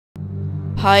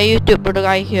Hi YouTube, brother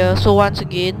guy here. So once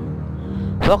again,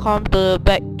 welcome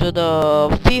back to the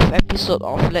 5th episode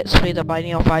of Let's Play the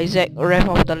Binding of Issac, Wrath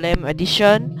of the Lamb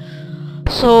edition.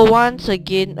 So once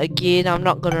again, I'm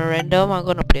not gonna random, I'm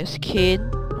gonna play as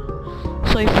Kane.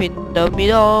 So if in the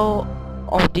middle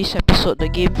of this episode the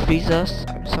game freezes,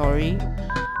 I'm sorry.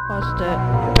 What's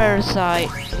that? Parasite,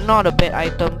 not a bad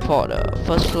item for the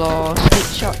first floor speed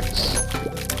shots.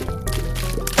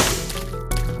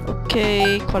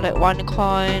 Okay, collect 1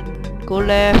 coin, go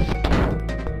left.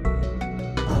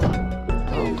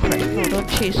 Oh crap, no, don't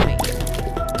chase me.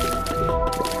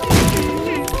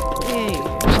 Hey,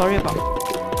 sorry about...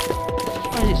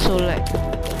 Why is it so lag?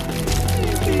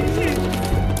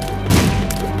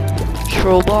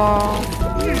 Throw bomb.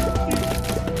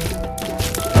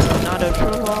 Another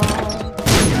throw bomb.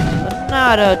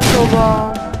 Another throw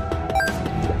bomb.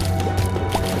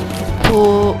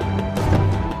 Pool.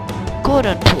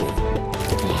 Golden pool.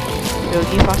 Will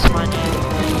give us money.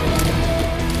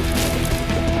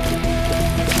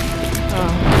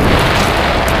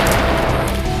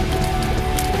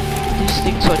 These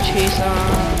things will chase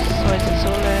us. So is it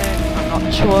so lag? I'm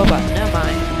not sure, but never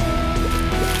mind.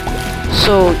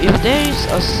 So if there is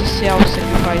a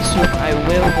self-sacrifice room, I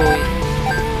will go in.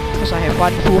 Because I have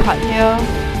 1 full heart here.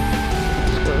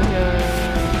 Let's go here.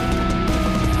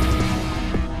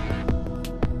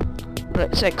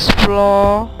 Let's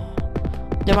explore.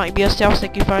 There might be a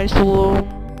self-sacrifice room.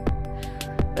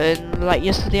 And like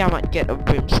yesterday I might get a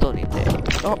brimstone in there.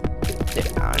 Oh,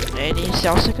 there aren't any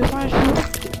self-sacrifice room.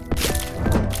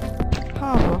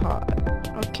 Half a heart.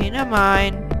 Okay, never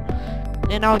mind.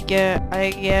 Then I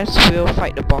guess we'll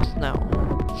fight the boss now.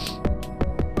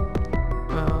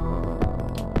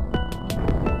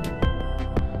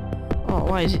 Oh,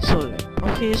 why is it so late?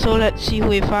 Okay, so let's see who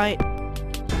we fight.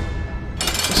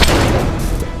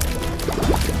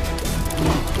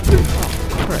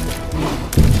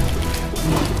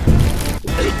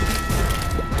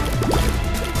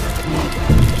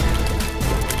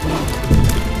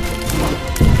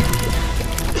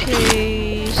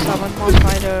 Okay, summon more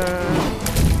fighter.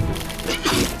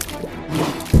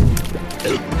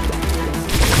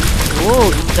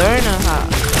 Whoa, Eternal Heart.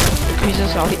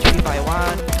 Increases our HP by 1.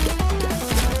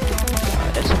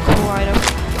 That's a cool item.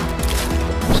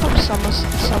 Stop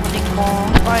summoning more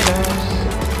fighters.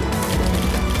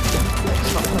 Let's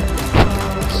not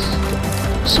collect.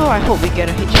 So I hope we get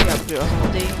a HP upgrade or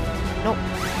something. Nope.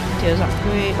 Tears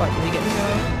upgrade. What do we get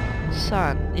here?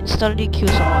 Sun. Instantly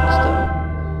kills a monster.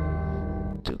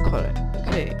 To collect.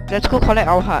 Okay, let's go collect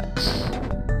our hearts.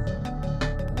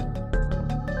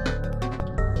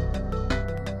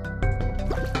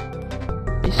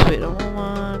 Please wait a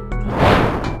moment.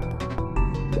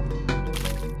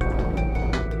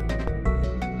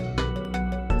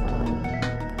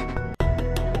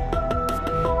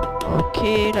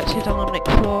 Okay, let's hit on the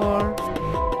next floor.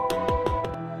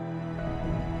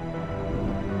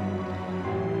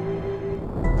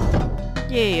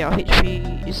 Yay, our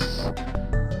HP is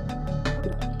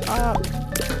up.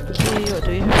 Okay, what do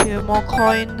we have here? More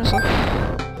coins.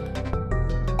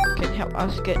 Can help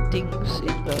us get things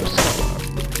in the store.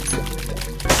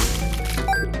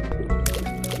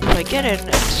 If I get an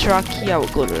extra key, I will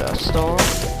go to the store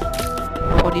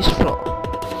for this floor.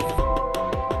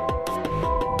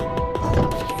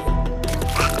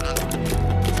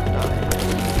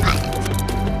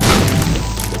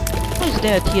 Why is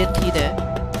there a TNT there?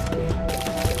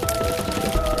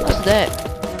 What's that?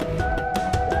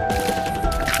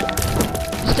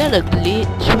 Is that a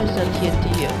glitch? What is the TNT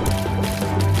here?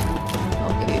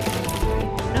 Okay.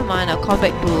 Never mind, I'll come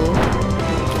back to...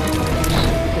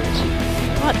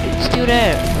 What? It's still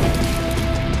there.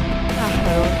 Ah,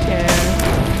 I don't care.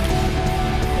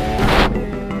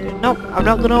 Nope, I'm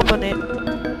not gonna open it.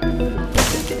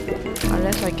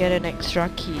 Unless I get an extra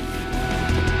key.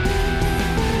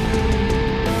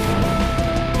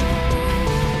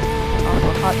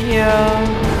 Out here.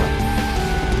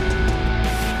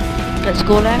 Let's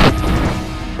go left.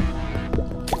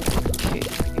 Okay.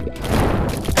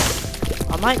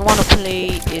 I might want to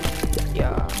play in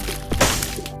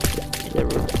the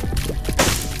room.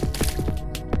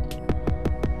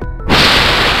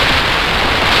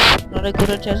 Not a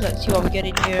good chance. Let's see what we get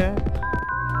in here.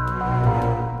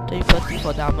 30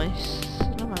 for damage.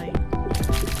 Never mind.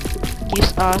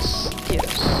 Gives us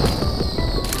tips.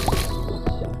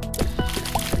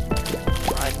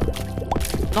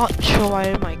 Not sure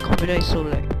why my computer is so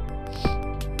lag.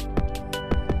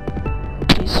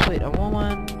 Please wait a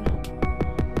moment.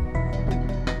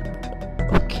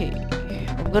 Okay,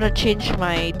 I'm gonna change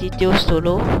my details to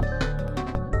low.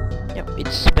 Yep,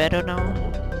 it's better now.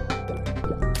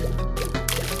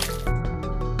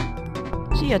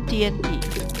 see a TNT.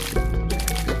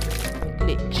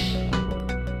 Glitch.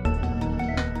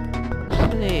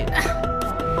 Play.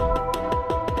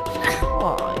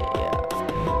 Oh yeah.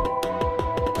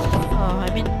 I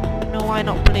mean, why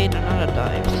not play it another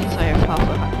time since I have half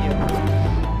a heart here.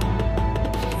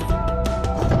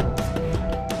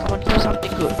 Come on, do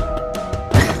something good.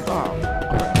 Oh,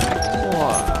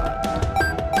 what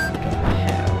the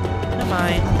hell? Never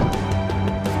mind.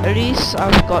 At least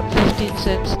I've got 15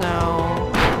 cents now.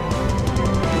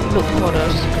 Look for the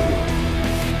secret room.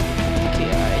 Okay,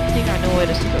 I think I know where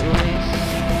the secret room is.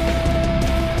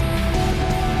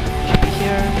 Should be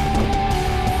here.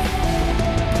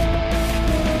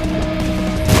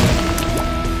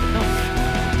 No.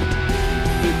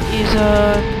 It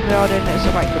isn't. Well then, let's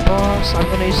fight the boss. I'm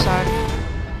gonna use sand.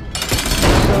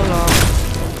 So long.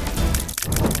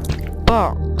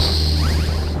 Box.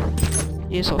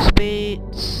 Ace of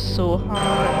spades. So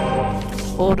hard.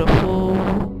 Hold the fool.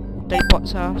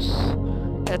 Teleports us.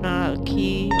 Another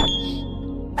key.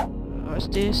 What's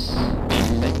this?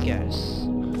 Bad guess.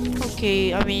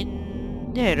 Okay, I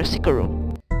mean, yeah, the secret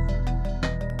room.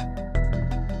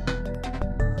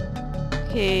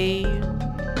 Okay.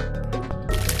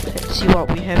 Let's see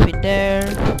what we have in there.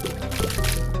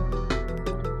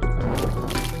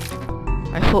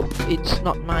 I hope it's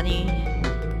not money.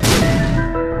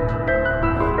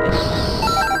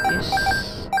 Yes.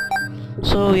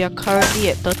 So we are currently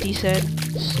at 30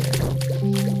 cents.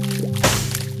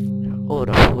 Oh,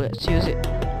 the fool, let's use it.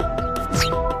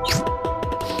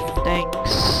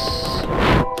 Thanks.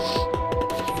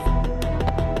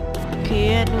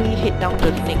 Okay, and we head down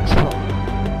to the next floor.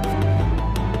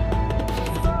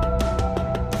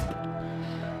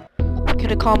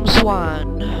 Catacombs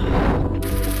 1.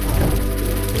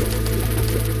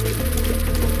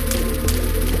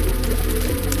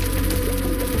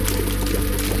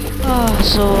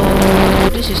 So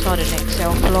this is not an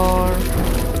Excel floor.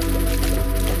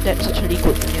 That's actually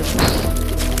good news,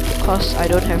 because I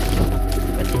don't have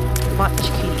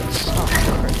much keys. Oh,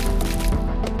 crap.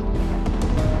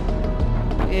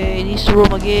 Okay, this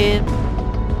room again.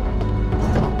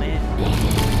 Oh man.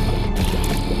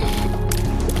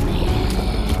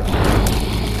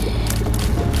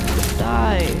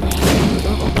 Die!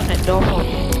 Don't open that door for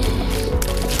me.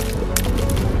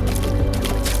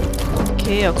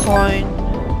 Okay, a coin.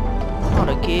 Not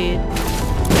again.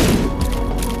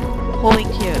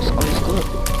 Homing here is always good.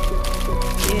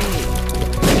 Yay.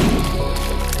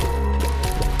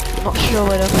 Not sure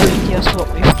whether homing tears work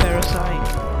with parasite.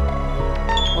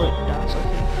 Oh, it does,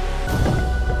 okay.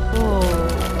 Oh.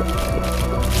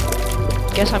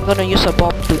 Guess I'm gonna use a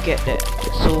bomb to get that.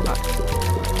 So hard.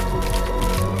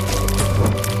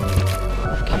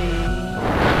 Okay.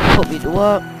 Hope it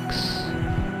works.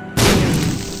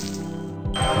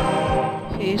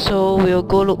 Okay, so we'll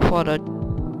go look for the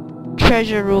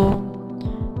treasure room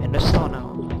and the store now.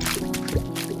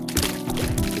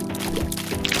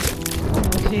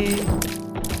 Okay.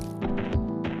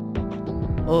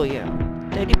 Oh yeah.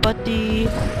 Telepathy.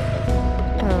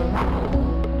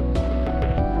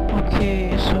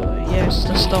 Okay, so yes,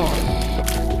 the store.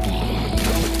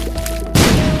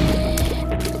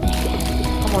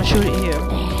 Come on, shoot it here.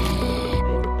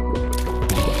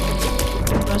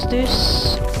 Does this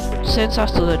sends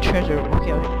us to the treasure room?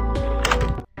 Okay.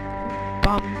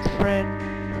 Bomb friend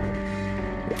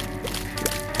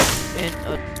and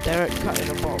a direct cut and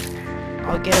a bomb.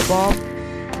 I'll get a bomb.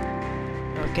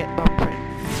 I'll get bomb friend.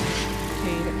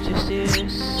 Okay, let's use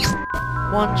this.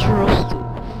 Monstrous 2.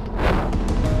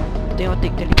 They will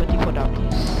take telepathy for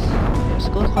dummies. Let's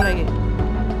go collect it.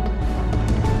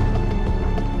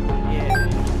 Yeah.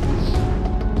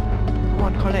 Come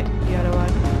on, collect the other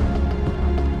one.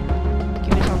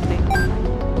 Give me something.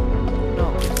 No.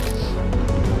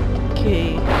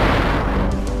 Okay.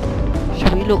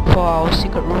 Should we look for our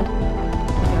secret room?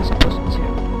 Yeah, I suppose it's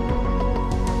here.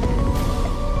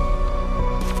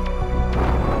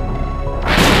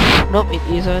 Nope, it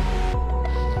isn't.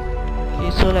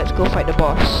 Okay, so let's go fight the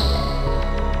boss.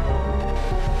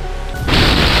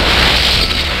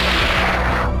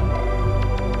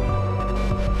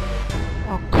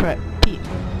 Oh crap, Pete.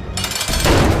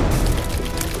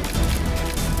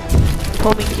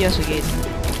 Homing gears again.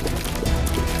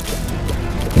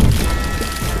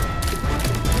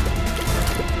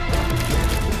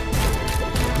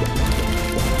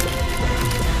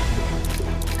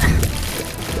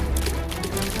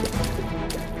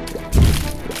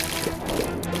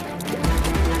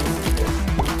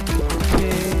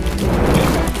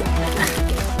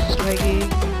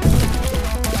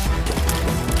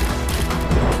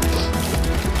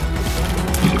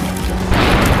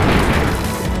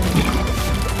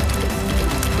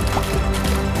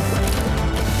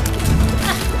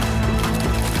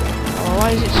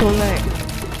 so lag?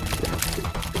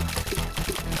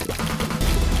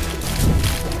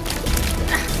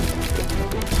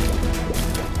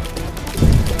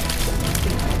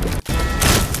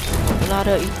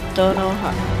 Another internal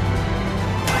hut.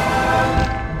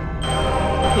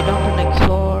 Okay, down to the next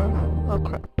floor. Oh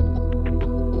crap.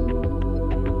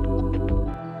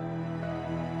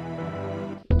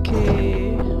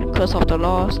 Okay, Curse of the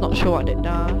Lost, not sure what that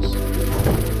does.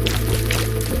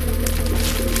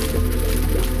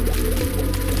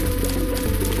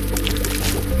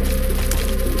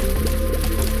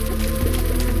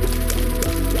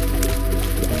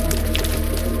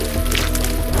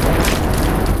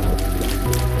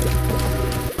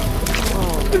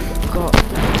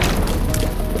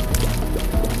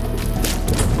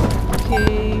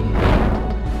 Okay.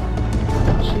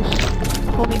 She's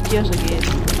homing tears again.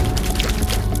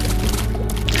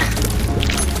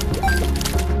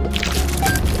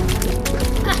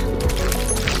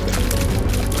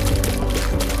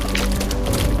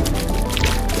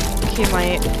 Okay, my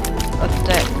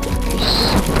attack is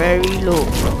very low.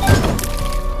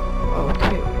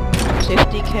 Okay.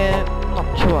 Safety cap, not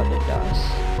sure what it does.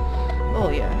 Oh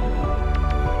yeah.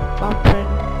 Bumpin'.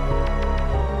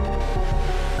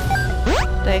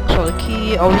 Thanks for the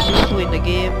key, always useful in the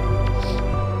game.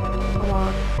 Come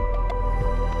on.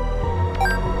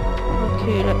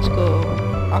 Okay, let's go.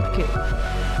 Arcade.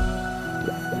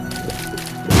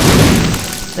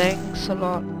 Thanks a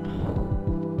lot.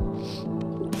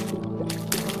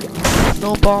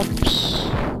 No bombs.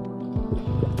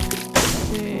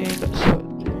 Okay, let's go.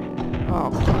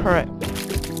 Oh crap.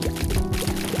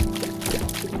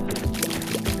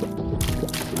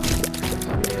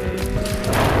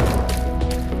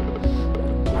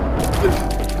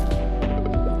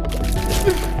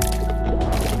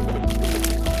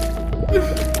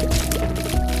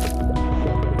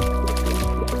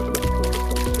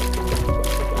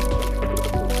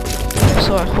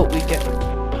 So I hope we get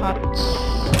hearts.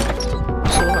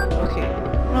 So okay.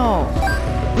 No.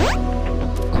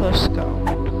 Curse cow.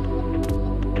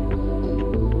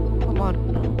 Come on.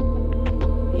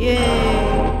 Yay.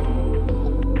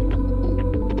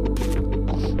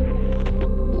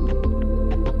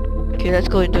 Okay, let's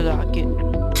go into the arcade.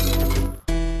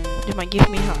 They might give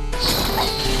me hearts.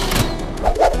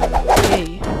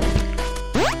 Yay.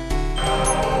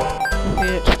 Okay,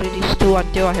 let's play these two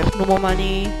until I have no more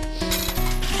money.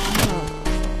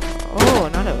 Oh,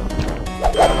 another one.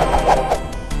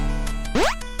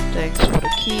 Thanks for the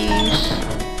keys.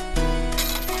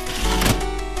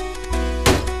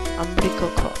 Umbilical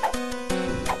cord.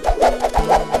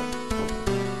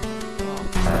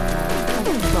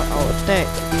 Oh god, our attack.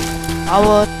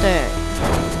 Our attack.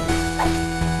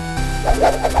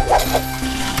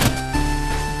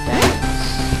 Thanks.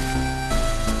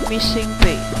 Missing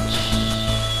page.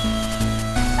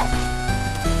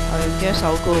 I guess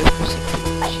I'll go with missing page.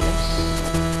 Yes.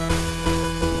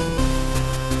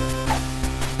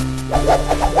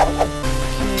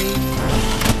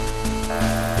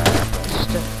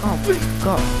 Okay. Oh my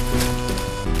god.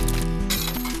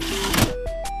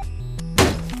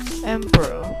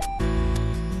 Emperor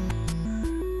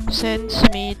sends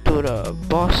me to the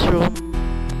boss room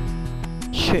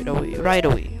straight away, right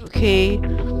away. Okay.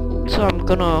 So I'm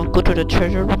gonna go to the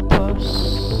treasure room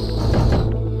first.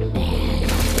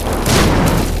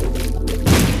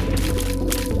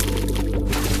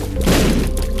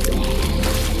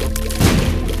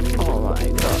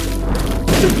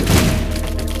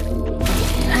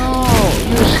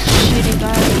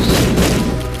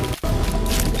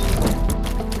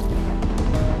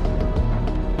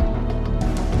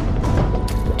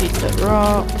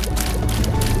 Rock.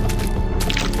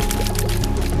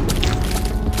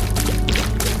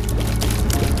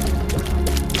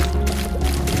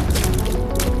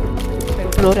 Okay,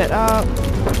 blow that up.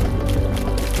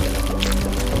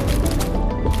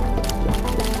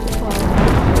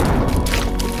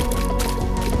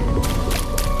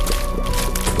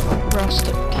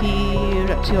 Rusted key.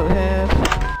 Let's see what we have.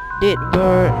 Dead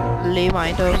bird. Lame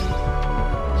item.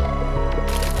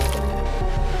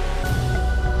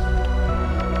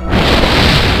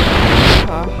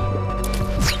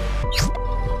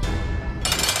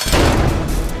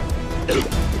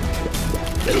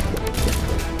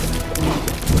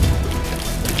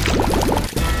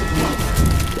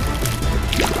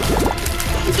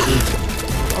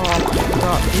 Oh my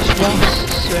god, this boss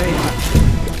is very hard.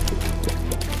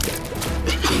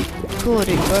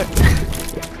 Goody bird.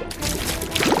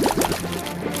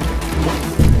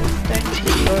 Thank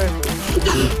you, bird.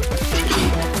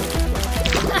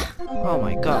 Oh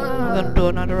my god, I'm gonna do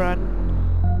another run.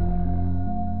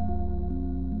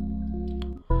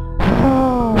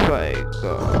 Oh, my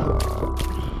god.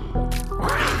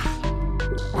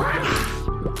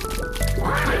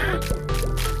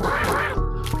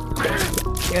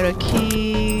 Get a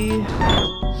key.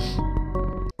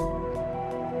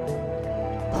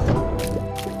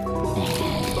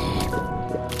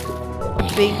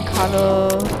 Pink color.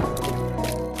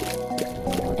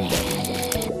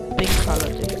 Pink color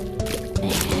thing.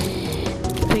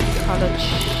 Pink color.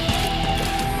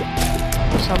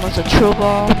 Someone's a true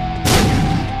bomb.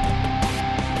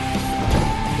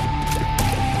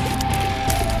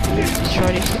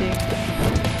 Destroy this thing.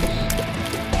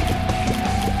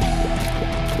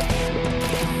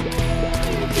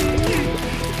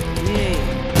 Yay.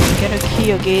 Get a key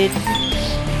again.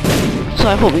 So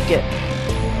I hope we get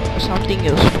something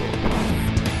useful.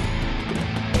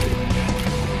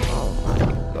 Oh my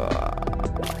god.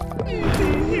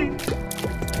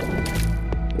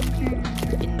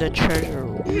 In the treasure room.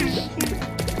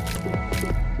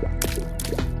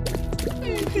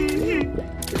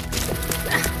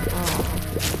 Oh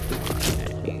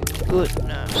my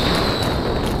goodness.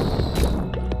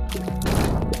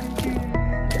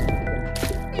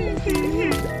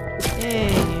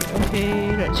 Yay,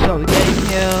 okay, let's see what we get in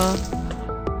here.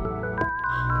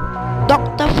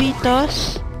 Dr. Fetus.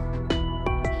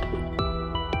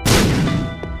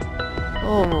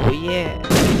 Oh yeah.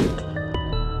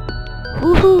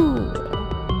 Woohoo!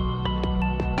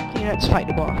 Okay, let's fight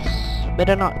the boss.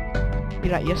 Better not be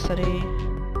like yesterday.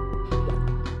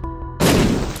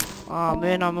 Oh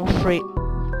man, I'm afraid.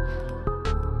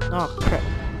 Oh crap.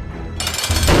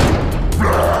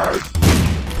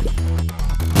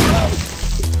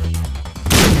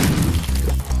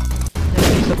 That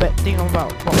is the bad thing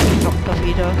about Dr.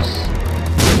 Fetus.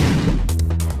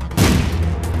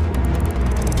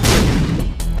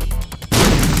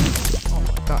 Oh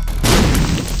my god.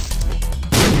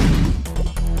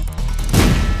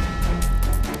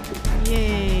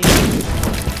 Yay!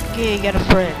 Okay, get a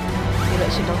friend. Okay,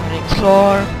 let's sit on the next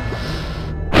floor.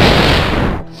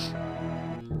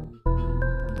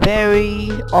 Very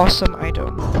awesome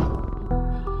item.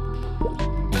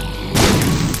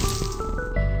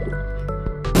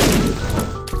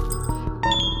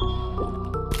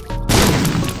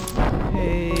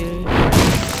 Okay.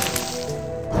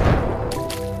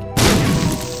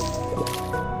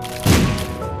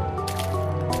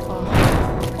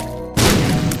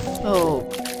 Oh,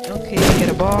 okay, get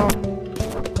a bomb.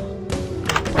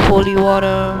 Holy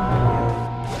water.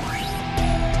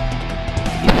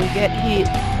 If we get hit,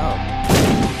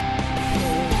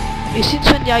 since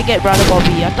when did I get Brother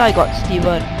Bobby? I thought I got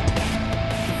Steven.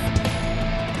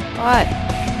 What?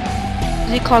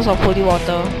 Is it cause of holy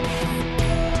water?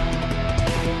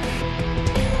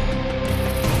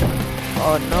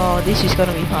 Oh no, this is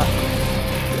gonna be hard.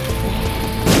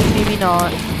 Maybe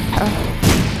not.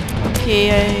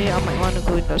 Okay, I might want to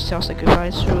go in the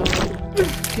self-sacrifice room.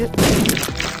 Good.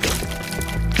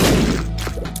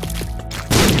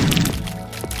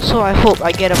 So I hope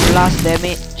I get a blast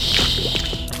damage.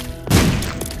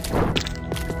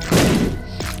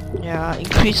 Yeah,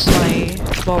 increase my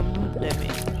bomb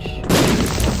damage.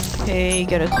 Okay,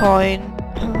 get a coin.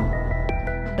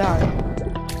 Die.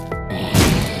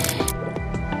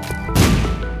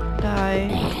 Die.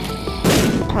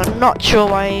 I'm not sure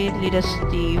why Leader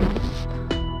Steve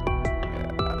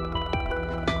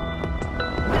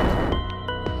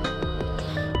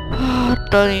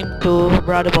turn into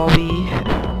Brother Bobby.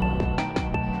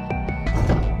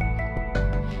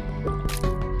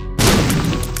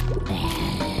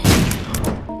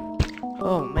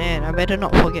 Oh man, I better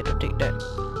not forget to take that.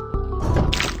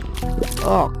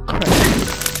 Oh crap.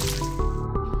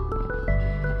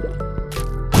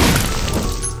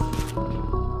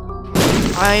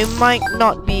 I might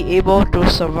not be able to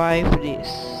survive this.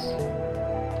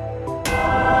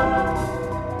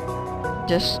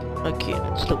 Just okay,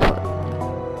 let's look for it.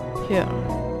 Here.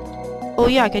 Oh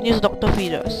yeah, I can use Dr.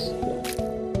 Fetus.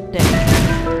 Then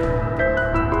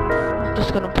I'm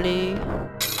just gonna play.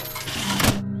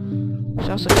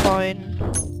 Just a coin.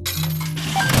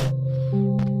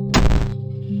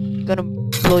 Gonna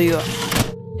blow you up.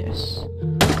 Yes.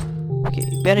 Okay,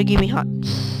 better give me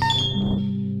hearts.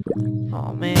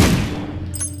 Oh man.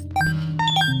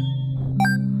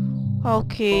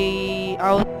 Okay,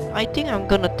 I think I'm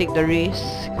gonna take the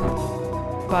risk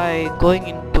by going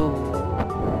into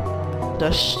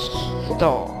the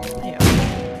store. Yeah.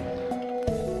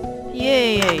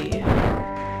 Yay!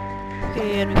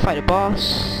 Okay, and we fight the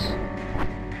boss.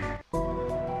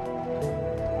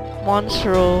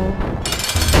 Monstro.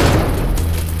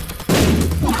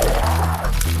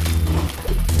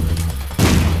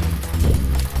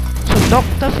 So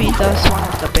Dr. Fetus, one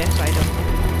of the best items.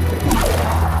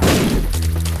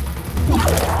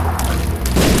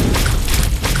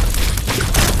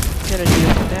 Gotta deal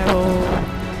with the devil.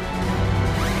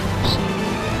 See.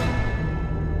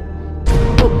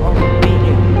 Book of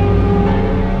Failure.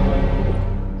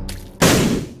 I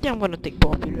think I'm gonna take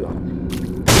Book of Failure.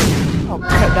 Oh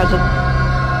crap, doesn't.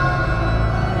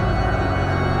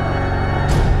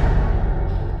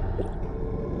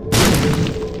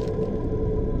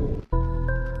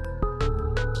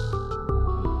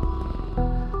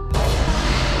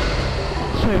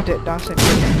 So if that does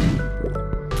anything.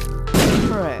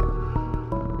 Crap.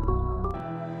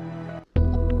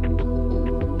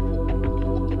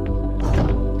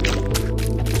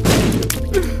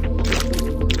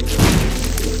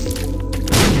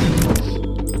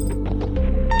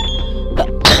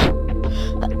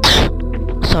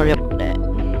 Sorry about that.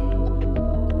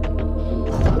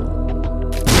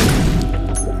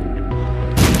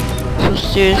 So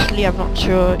seriously, I'm not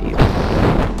sure if...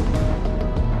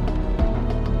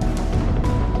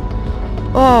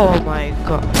 Oh my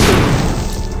god.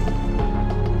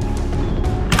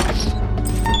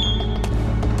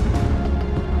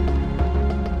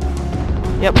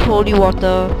 Yep, holy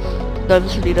water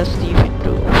does lead us deep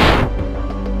into.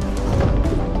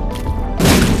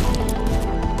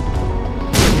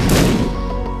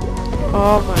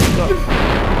 Oh my god.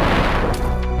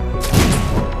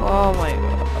 Oh my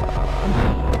god.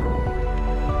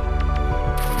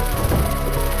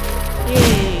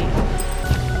 Yay.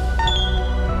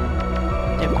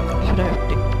 Damn, should I have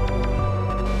taken?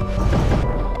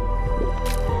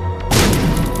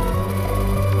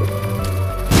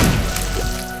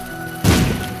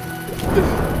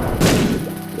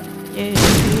 Yay.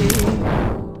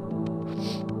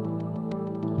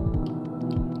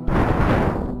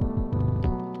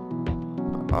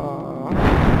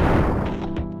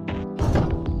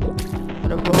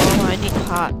 The bomb, I need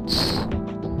hearts.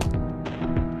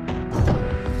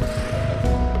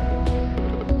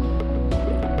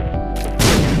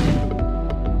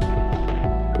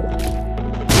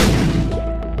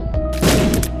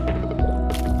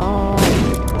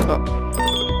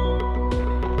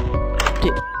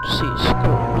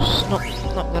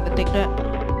 Not gonna take that.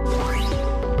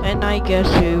 And I guess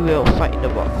we will fight the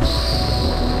boss.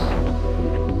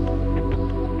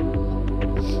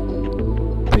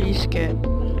 Pretty scared.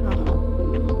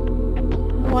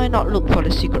 Why not look for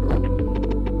the secret room?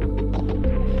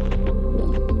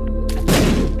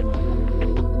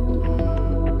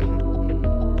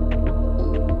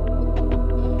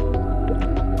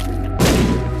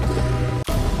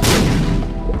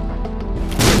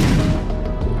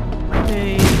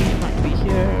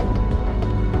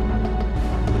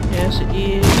 Yes, it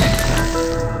is.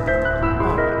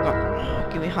 Oh my god.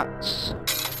 Give me hearts.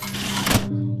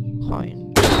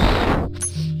 Coins.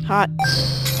 Hearts.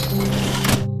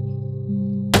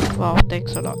 Wow,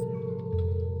 thanks a lot.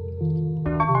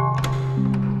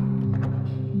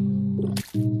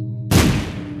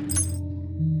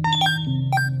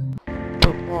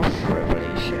 Book of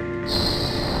Revelations.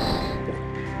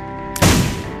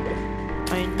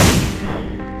 I need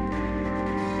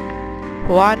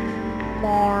one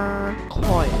more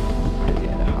coin to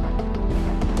get a heart.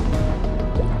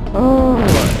 Oh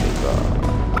my god.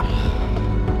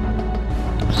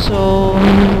 So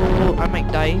I might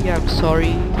die. Yeah, I'm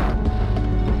sorry.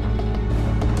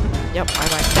 Yep, I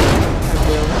might. I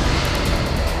will.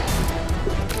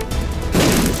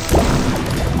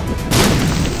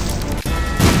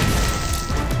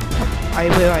 I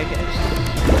will, I guess.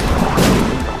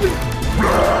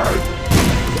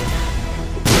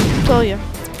 So yeah.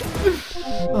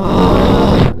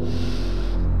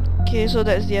 Okay, so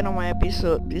that's the end of my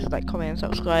episode. Please like, comment, and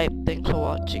subscribe. Thanks for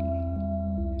watching.